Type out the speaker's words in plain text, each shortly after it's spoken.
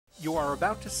You are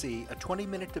about to see a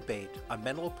 20-minute debate on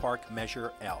Menlo Park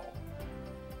Measure L.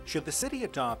 Should the city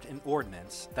adopt an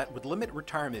ordinance that would limit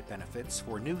retirement benefits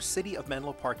for new City of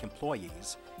Menlo Park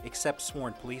employees, except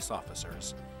sworn police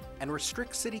officers, and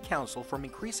restrict City Council from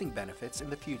increasing benefits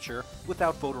in the future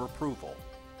without voter approval?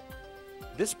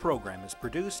 This program is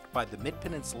produced by the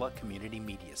Mid-Peninsula Community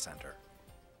Media Center.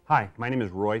 Hi, my name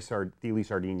is Roy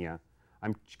Sardini.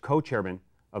 I'm co-chairman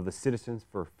of the Citizens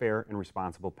for Fair and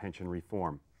Responsible Pension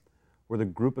Reform. We're the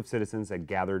group of citizens that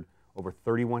gathered over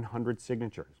 3,100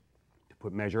 signatures to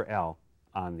put Measure L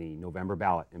on the November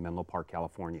ballot in Menlo Park,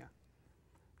 California.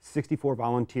 64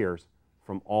 volunteers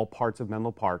from all parts of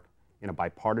Menlo Park in a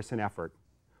bipartisan effort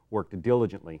worked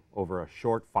diligently over a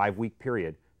short 5-week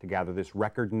period to gather this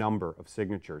record number of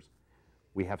signatures.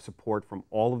 We have support from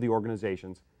all of the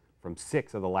organizations, from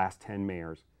 6 of the last 10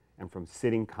 mayors, and from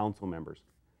sitting council members.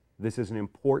 This is an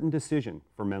important decision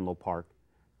for Menlo Park,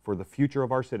 for the future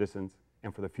of our citizens,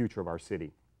 and for the future of our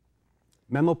city.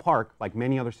 Menlo Park, like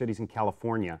many other cities in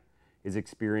California, is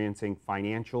experiencing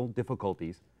financial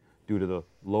difficulties due to the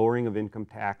lowering of income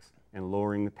tax and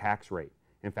lowering the tax rate.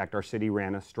 In fact, our city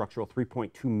ran a structural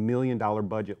 $3.2 million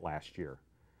budget last year,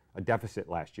 a deficit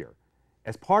last year.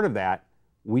 As part of that,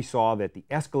 we saw that the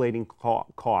escalating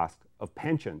cost of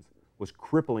pensions was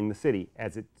crippling the city,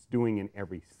 as it's doing in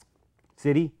every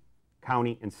city,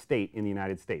 county, and state in the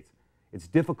United States. It's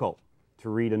difficult to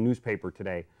read a newspaper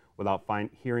today without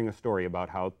hearing a story about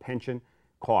how pension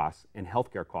costs and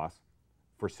healthcare costs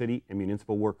for city and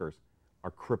municipal workers are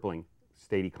crippling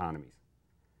state economies.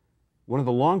 One of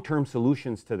the long-term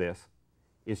solutions to this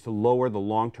is to lower the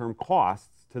long-term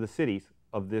costs to the cities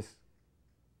of this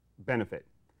benefit.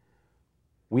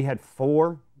 We had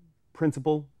 4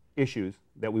 principal issues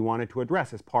that we wanted to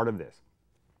address as part of this.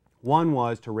 One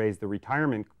was to raise the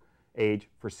retirement age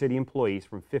for city employees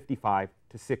from 55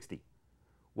 to 60.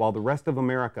 While the rest of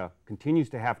America continues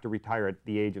to have to retire at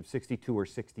the age of 62 or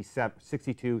 67,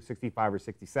 62, 65 or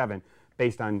 67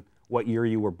 based on what year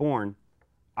you were born,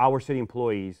 our city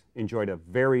employees enjoyed a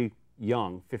very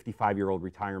young 55-year-old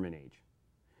retirement age.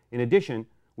 In addition,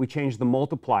 we changed the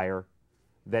multiplier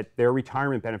that their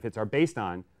retirement benefits are based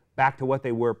on back to what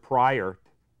they were prior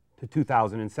to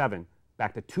 2007,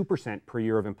 back to 2% per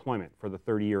year of employment for the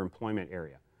 30-year employment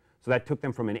area. So that took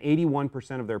them from an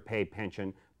 81% of their pay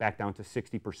pension back down to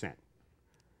 60%.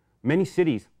 Many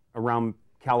cities around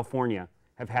California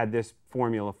have had this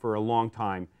formula for a long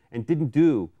time and didn't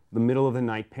do the middle of the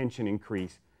night pension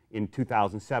increase in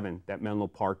 2007 that Menlo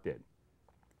Park did.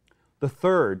 The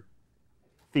third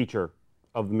feature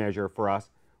of the measure for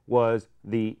us was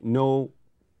the no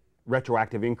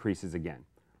retroactive increases again.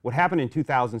 What happened in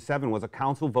 2007 was a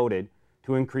council voted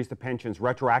to increase the pensions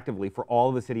retroactively for all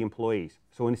of the city employees.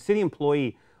 So a city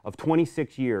employee of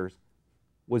 26 years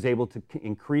was able to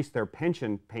increase their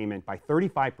pension payment by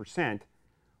 35%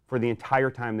 for the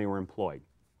entire time they were employed.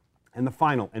 And the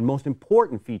final and most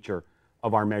important feature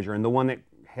of our measure, and the one that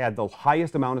had the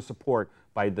highest amount of support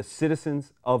by the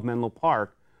citizens of Menlo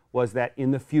Park, was that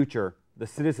in the future, the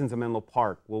citizens of Menlo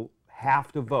Park will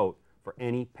have to vote for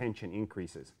any pension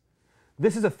increases.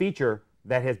 This is a feature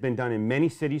that has been done in many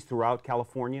cities throughout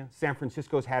California. San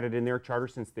Francisco's had it in their charter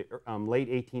since the late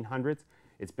 1800s.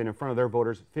 It's been in front of their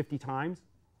voters 50 times.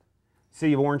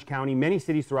 City of Orange County, many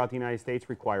cities throughout the United States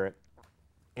require it.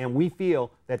 And we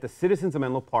feel that the citizens of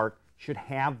Menlo Park should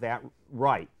have that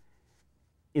right.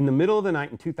 In the middle of the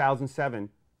night in 2007,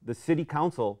 the city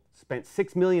council spent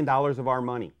 $6 million of our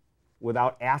money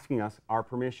without asking us our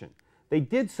permission. They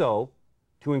did so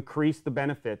to increase the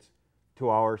benefits to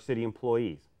our city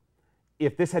employees.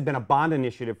 If this had been a bond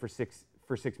initiative for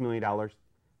 $6 million,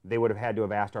 they would have had to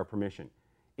have asked our permission.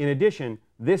 In addition,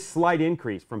 this slight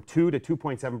increase from 2 to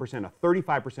 2.7%, a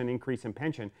 35% increase in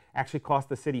pension, actually cost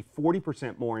the city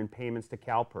 40% more in payments to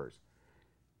CalPERS.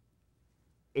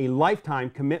 A lifetime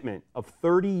commitment of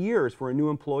 30 years for a new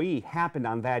employee happened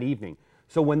on that evening.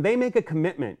 So when they make a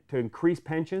commitment to increase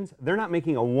pensions, they're not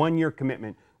making a 1-year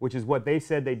commitment, which is what they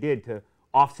said they did to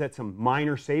offset some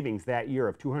minor savings that year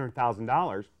of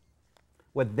 $200,000.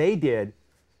 What they did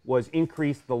was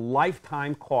increase the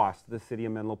lifetime cost to the city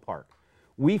of Menlo Park.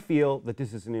 We feel that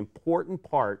this is an important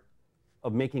part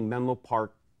of making Menlo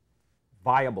Park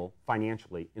viable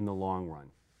financially in the long run.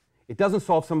 It doesn't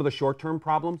solve some of the short-term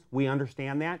problems. We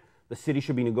understand that. The city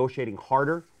should be negotiating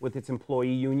harder with its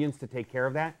employee unions to take care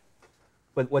of that.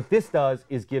 But what this does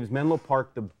is gives Menlo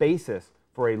Park the basis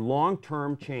for a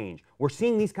long-term change. We're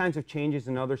seeing these kinds of changes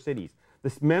in other cities.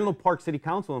 The Menlo Park City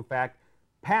Council, in fact,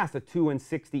 passed a 2 and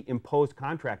 60 imposed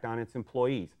contract on its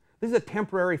employees. This is a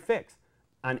temporary fix.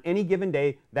 On any given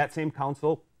day, that same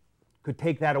council could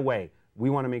take that away. We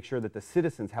want to make sure that the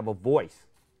citizens have a voice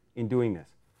in doing this.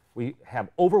 We have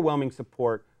overwhelming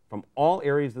support from all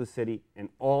areas of the city and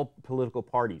all political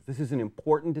parties. This is an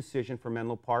important decision for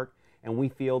Menlo Park, and we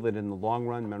feel that in the long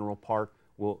run, Menlo Park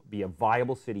will be a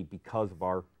viable city because of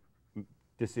our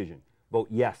decision. Vote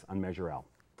yes on Measure L.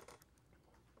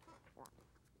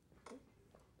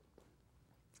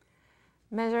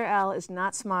 Measure L is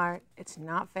not smart, it's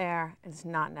not fair, and it's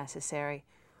not necessary.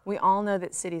 We all know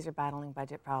that cities are battling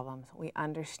budget problems. We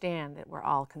understand that we're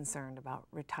all concerned about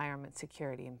retirement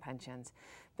security and pensions.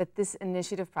 But this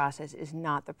initiative process is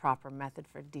not the proper method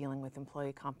for dealing with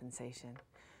employee compensation.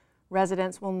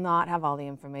 Residents will not have all the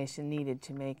information needed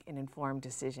to make an informed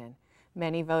decision.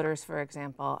 Many voters, for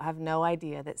example, have no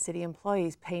idea that city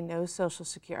employees pay no Social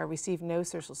Security or receive no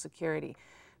Social Security.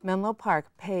 Menlo Park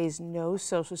pays no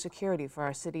Social Security for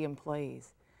our city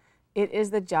employees. It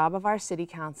is the job of our city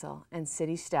council and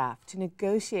city staff to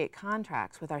negotiate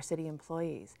contracts with our city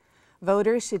employees.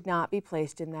 Voters should not be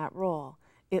placed in that role.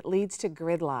 It leads to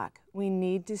gridlock. We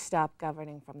need to stop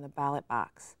governing from the ballot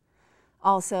box.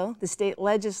 Also, the state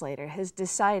legislature has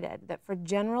decided that for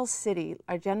general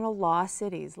law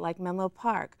cities like Menlo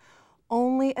Park,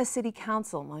 only a city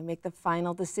council will make the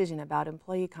final decision about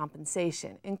employee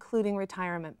compensation, including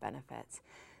retirement benefits.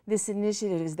 This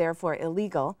initiative is therefore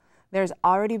illegal. There's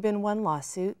already been one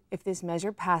lawsuit. If this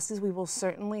measure passes, we will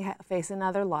certainly face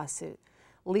another lawsuit.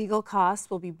 Legal costs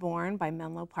will be borne by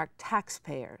Menlo Park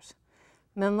taxpayers.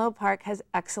 Menlo Park has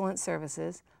excellent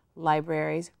services,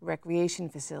 libraries, recreation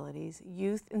facilities,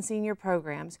 youth and senior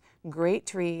programs, great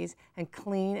trees, and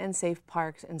clean and safe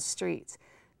parks and streets.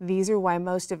 These are why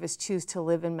most of us choose to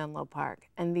live in Menlo Park,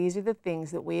 and these are the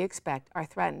things that we expect are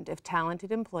threatened if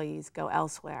talented employees go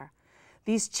elsewhere.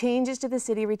 These changes to the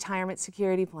city retirement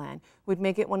security plan would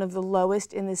make it one of the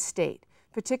lowest in the state,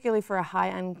 particularly for a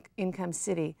high-income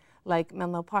city like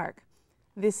Menlo Park.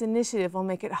 This initiative will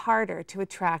make it harder to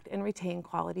attract and retain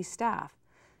quality staff.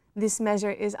 This measure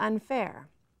is unfair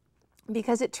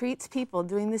because it treats people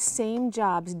doing the same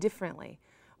jobs differently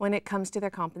when it comes to their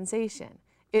compensation.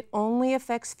 It only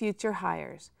affects future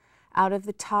hires. Out of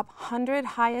the top 100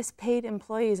 highest paid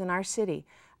employees in our city,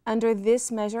 under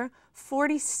this measure,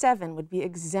 47 would be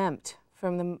exempt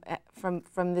from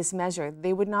this measure.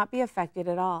 They would not be affected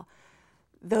at all.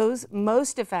 Those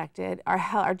most affected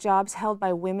are jobs held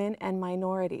by women and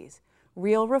minorities.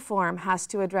 Real reform has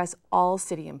to address all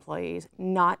city employees,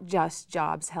 not just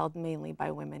jobs held mainly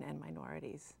by women and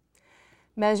minorities.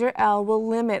 Measure L will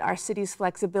limit our city's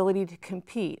flexibility to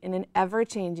compete in an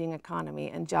ever-changing economy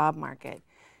and job market.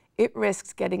 It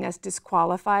risks getting us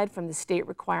disqualified from the state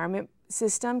requirement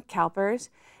system, CalPERS,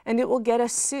 and it will get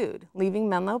us sued, leaving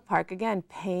Menlo Park again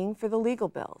paying for the legal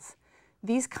bills.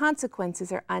 These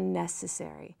consequences are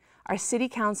unnecessary. Our city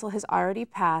council has already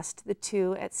passed the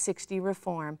 2 at 60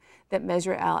 reform that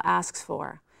Measure L asks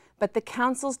for, but the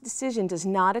council's decision does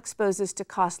not expose us to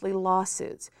costly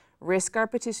lawsuits, risk our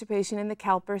participation in the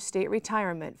CalPERS State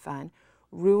Retirement Fund,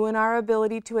 ruin our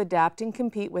ability to adapt and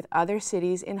compete with other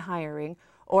cities in hiring,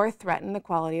 or threaten the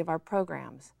quality of our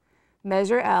programs.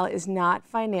 Measure L is not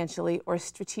financially or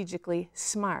strategically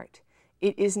smart.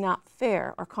 It is not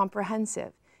fair or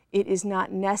comprehensive. It is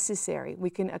not necessary. We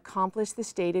can accomplish the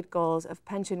stated goals of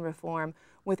pension reform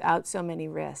without so many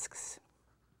risks.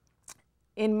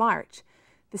 In March,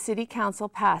 the City Council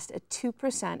passed a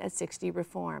 2% at 60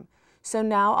 reform. So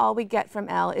now all we get from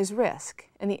L is risk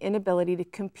and the inability to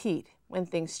compete when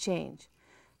things change.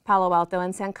 Palo Alto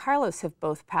and San Carlos have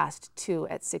both passed 2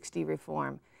 at 60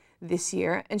 reform this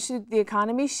year, and should the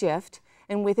economy shift,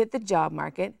 and with it the job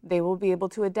market, they will be able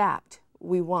to adapt.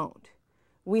 We won't.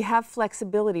 We have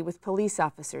flexibility with police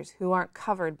officers who aren't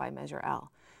covered by Measure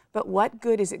L. But what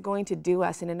good is it going to do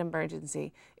us in an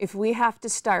emergency if we have to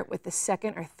start with the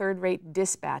second or third-rate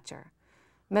dispatcher?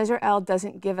 Measure L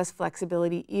doesn't give us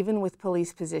flexibility even with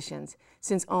police positions,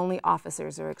 since only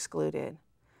officers are excluded.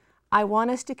 I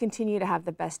want us to continue to have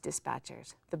the best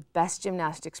dispatchers, the best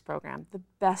gymnastics program, the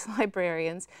best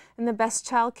librarians, and the best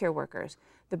childcare workers,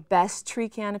 the best tree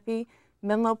canopy.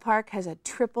 Menlo Park has a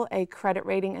AAA credit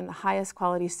rating and the highest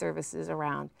quality services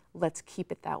around. Let's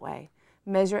keep it that way.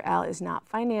 Measure L is not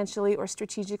financially or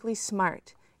strategically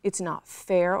smart. It's not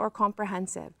fair or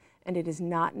comprehensive, and it is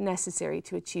not necessary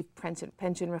to achieve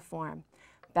pension reform.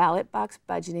 Ballot box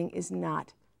budgeting is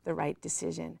not the right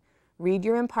decision. Read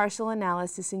your impartial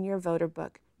analysis in your voter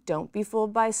book. Don't be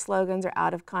fooled by slogans or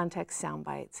out-of-context sound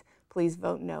bites. Please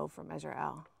vote no for Measure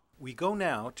L. We go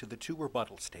now to the 2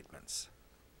 rebuttal statements.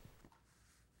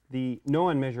 The No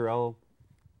on Measure L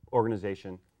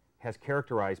organization has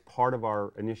characterized part of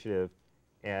our initiative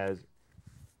as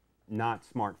not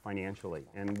smart financially.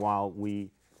 And while we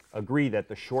agree that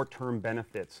the short-term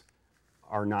benefits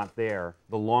are not there,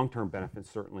 the long-term benefits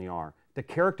certainly are. To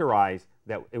characterize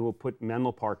that it will put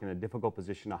Menlo Park in a difficult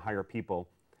position to hire people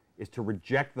is to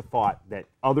reject the thought that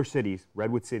other cities,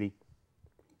 Redwood City,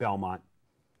 Belmont,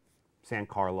 San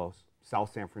Carlos,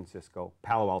 South San Francisco,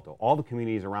 Palo Alto, all the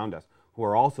communities around us who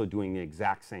are also doing the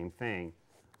exact same thing,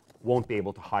 won't be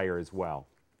able to hire as well.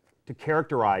 To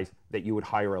characterize that you would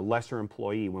hire a lesser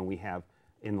employee when we have,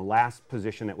 in the last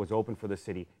position that was open for the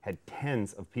city, had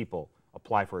tens of people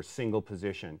apply for a single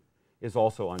position is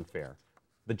also unfair.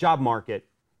 The job market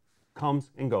comes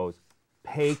and goes.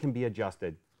 Pay can be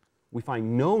adjusted. We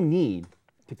find no need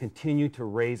to continue to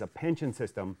raise a pension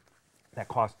system that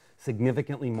costs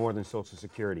significantly more than Social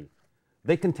Security.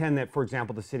 They contend that, for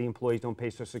example, the city employees don't pay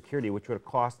Social Security, which would have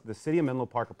cost the city of Menlo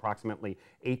Park approximately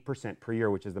 8% per year,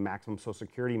 which is the maximum Social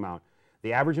Security amount.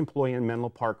 The average employee in Menlo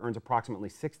Park earns approximately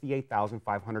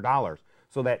 $68,500.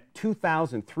 So that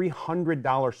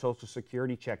 $2,300 Social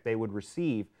Security check they would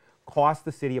receive costs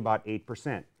the city about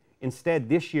 8%. Instead,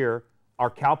 this year, our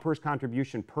CalPERS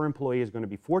contribution per employee is going to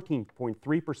be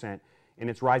 14.3%, and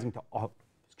it's rising to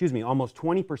almost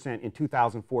 20% in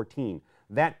 2014.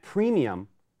 That premium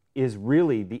is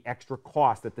really the extra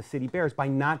cost that the city bears by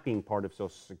not being part of Social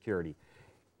Security.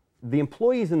 The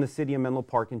employees in the city of Menlo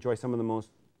Park enjoy some of the most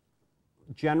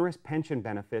generous pension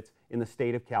benefits in the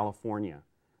state of California.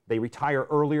 They retire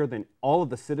earlier than all of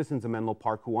the citizens of Menlo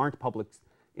Park who aren't public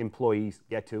employees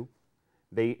get to.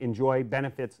 They enjoy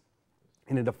benefits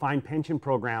in a defined pension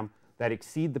program that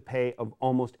exceed the pay of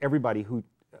almost everybody who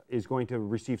is going to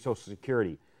receive Social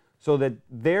Security. So that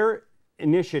their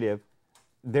initiative,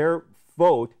 their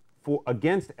vote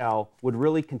against L would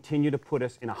really continue to put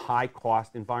us in a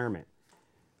high-cost environment.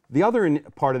 The other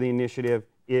part of the initiative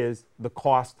is the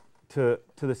cost to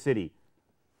the city.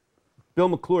 Bill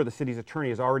McClure, the city's attorney,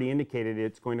 has already indicated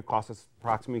it's going to cost us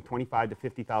approximately $25,000 to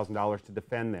 $50,000 to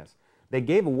defend this. They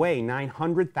gave away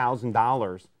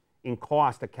 $900,000 in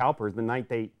cost to CalPERS the night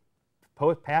they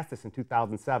passed this in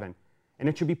 2007. And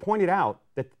it should be pointed out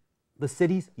that the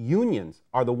city's unions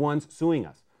are the ones suing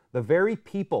us. The very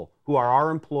people who are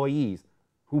our employees,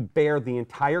 who bear the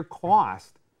entire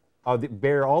cost,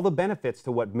 bear all the benefits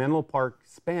to what Menlo Park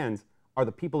spends, are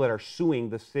the people that are suing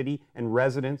the city and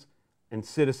residents and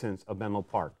citizens of Menlo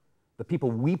Park. The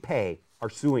people we pay are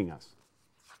suing us.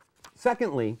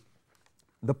 Secondly,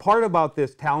 the part about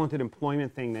this talented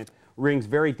employment thing that rings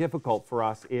very difficult for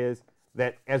us is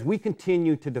that as we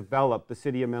continue to develop the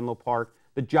city of Menlo Park,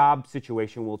 the job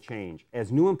situation will change.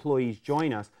 As new employees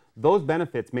join us, those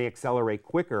benefits may accelerate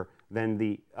quicker than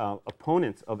the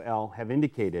opponents of L have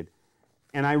indicated.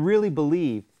 And I really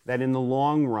believe that in the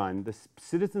long run, the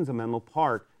citizens of Menlo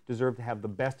Park deserve to have the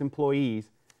best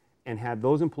employees and have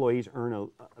those employees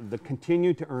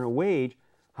continue to earn a wage.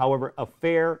 However, a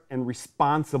fair and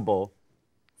responsible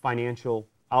financial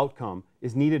outcome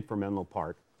is needed for Menlo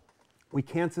Park. We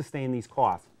can't sustain these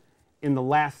costs. In the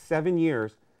last 7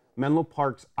 years, Menlo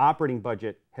Park's operating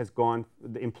budget has gone,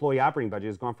 the employee operating budget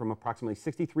has gone from approximately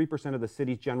 63% of the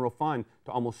city's general fund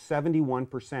to almost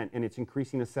 71%, and it's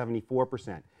increasing to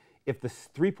 74%. If the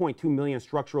 3.2 million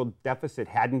structural deficit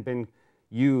hadn't been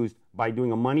used by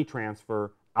doing a money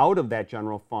transfer out of that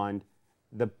general fund,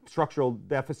 the structural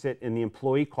deficit in the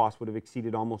employee cost would have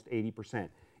exceeded almost 80%.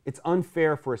 It's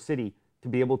unfair for a city to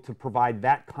be able to provide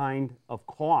that kind of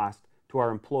cost to our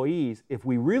employees if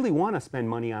we really want to spend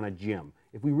money on a gym,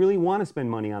 if we really want to spend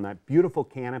money on that beautiful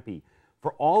canopy.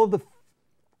 For all of the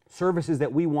services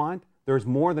that we want, there's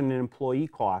more than an employee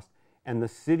cost, and the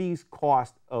city's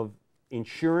cost of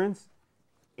insurance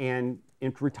and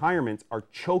retirements are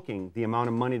choking the amount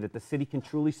of money that the city can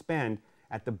truly spend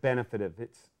at the benefit of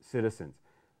its citizens.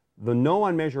 The No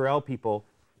on Measure L people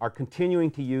are continuing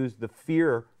to use the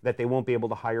fear that they won't be able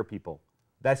to hire people.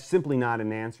 That's simply not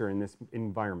an answer in this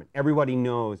environment. Everybody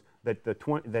knows that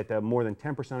the more than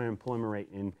 10% unemployment rate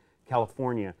in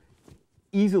California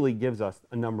easily gives us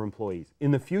a number of employees.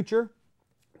 In the future,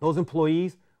 those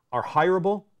employees are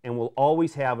hireable and will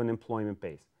always have an employment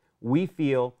base. We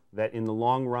feel that in the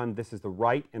long run, this is the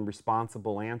right and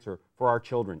responsible answer for our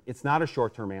children. It's not a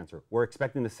short-term answer. We're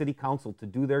expecting the city council to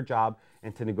do their job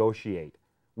and to negotiate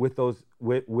with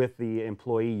the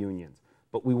employee unions.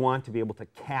 But we want to be able to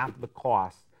cap the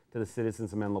costs to the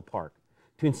citizens of Menlo Park.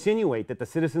 To insinuate that the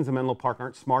citizens of Menlo Park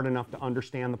aren't smart enough to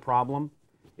understand the problem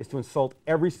is to insult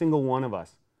every single one of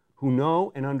us who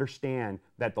know and understand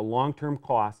that the long-term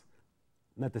costs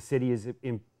that the city is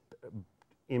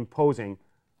imposing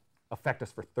affect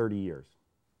us for 30 years.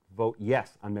 Vote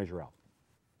yes on Measure L.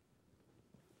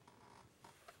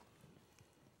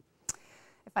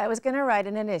 If I was going to write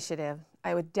an initiative,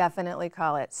 I would definitely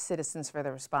call it Citizens for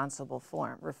the Responsible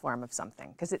Reform of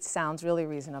something, because it sounds really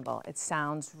reasonable. It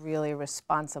sounds really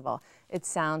responsible. It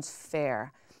sounds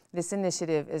fair. This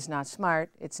initiative is not smart,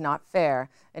 it's not fair,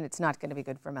 and it's not going to be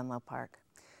good for Menlo Park.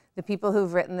 The people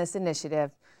who've written this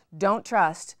initiative don't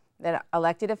trust that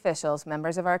elected officials,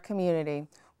 members of our community,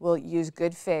 will use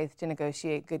good faith to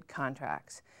negotiate good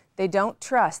contracts. They don't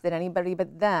trust that anybody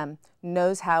but them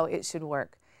knows how it should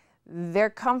work. They're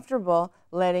comfortable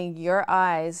letting your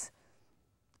eyes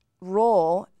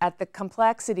roll at the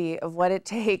complexity of what it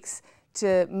takes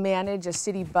to manage a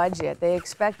city budget. They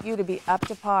expect you to be up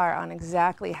to par on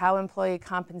exactly how employee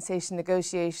compensation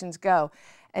negotiations go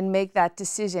and make that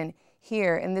decision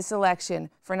here in this election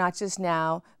for not just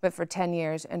now, but for 10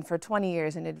 years and for 20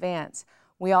 years in advance.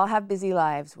 We all have busy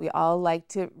lives. We all like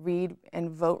to read and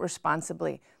vote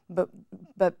responsibly. But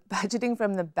budgeting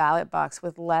from the ballot box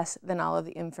with less than all of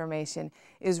the information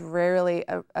is rarely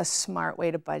a smart way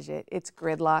to budget. It's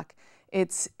gridlock.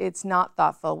 It's not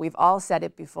thoughtful. We've all said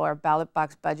it before. Ballot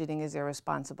box budgeting is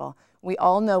irresponsible. We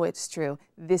all know it's true.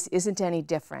 This isn't any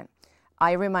different.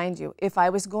 I remind you, if I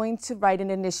was going to write an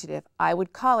initiative, I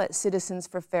would call it Citizens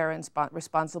for Fair and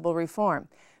Responsible Reform,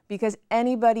 because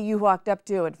anybody you walked up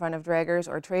to in front of Draeger's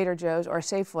or Trader Joe's or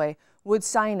Safeway would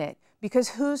sign it. Because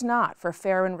who's not for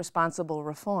fair and responsible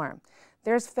reform?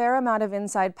 There's a fair amount of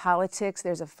inside politics,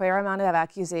 there's a fair amount of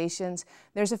accusations,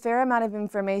 there's a fair amount of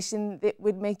information that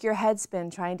would make your head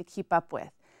spin trying to keep up with.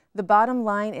 The bottom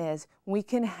line is we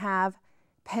can have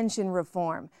pension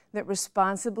reform that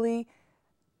responsibly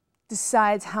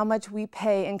decides how much we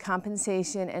pay in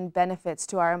compensation and benefits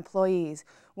to our employees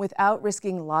without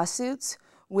risking lawsuits,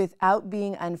 without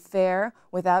being unfair,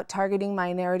 without targeting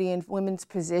minority and women's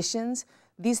positions.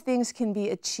 These things can be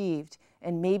achieved,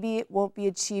 and maybe it won't be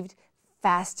achieved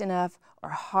fast enough or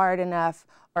hard enough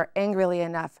or angrily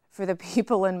enough for the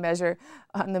people on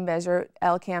the Measure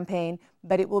L campaign,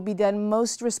 but it will be done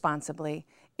most responsibly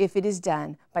if it is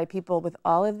done by people with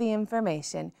all of the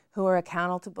information who are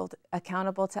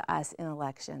accountable to us in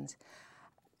elections.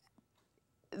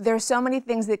 There are so many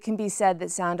things that can be said that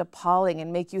sound appalling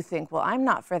and make you think, well, I'm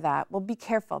not for that. Well, be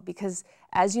careful, because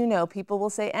as you know, people will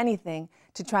say anything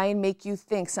to try and make you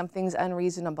think something's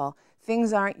unreasonable.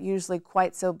 Things aren't usually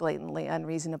quite so blatantly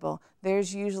unreasonable.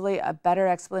 There's usually a better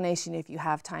explanation if you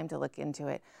have time to look into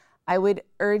it. I would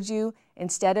urge you,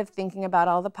 instead of thinking about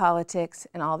all the politics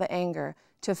and all the anger,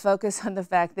 to focus on the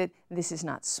fact that this is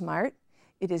not smart.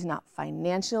 It is not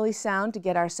financially sound to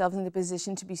get ourselves in the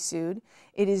position to be sued.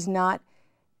 It's not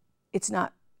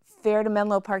fair to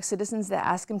Menlo Park citizens to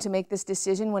ask them to make this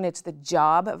decision when it's the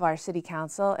job of our city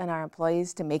council and our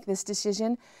employees to make this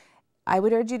decision. I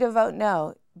would urge you to vote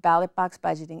no. Ballot box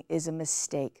budgeting is a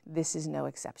mistake. This is no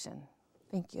exception.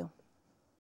 Thank you.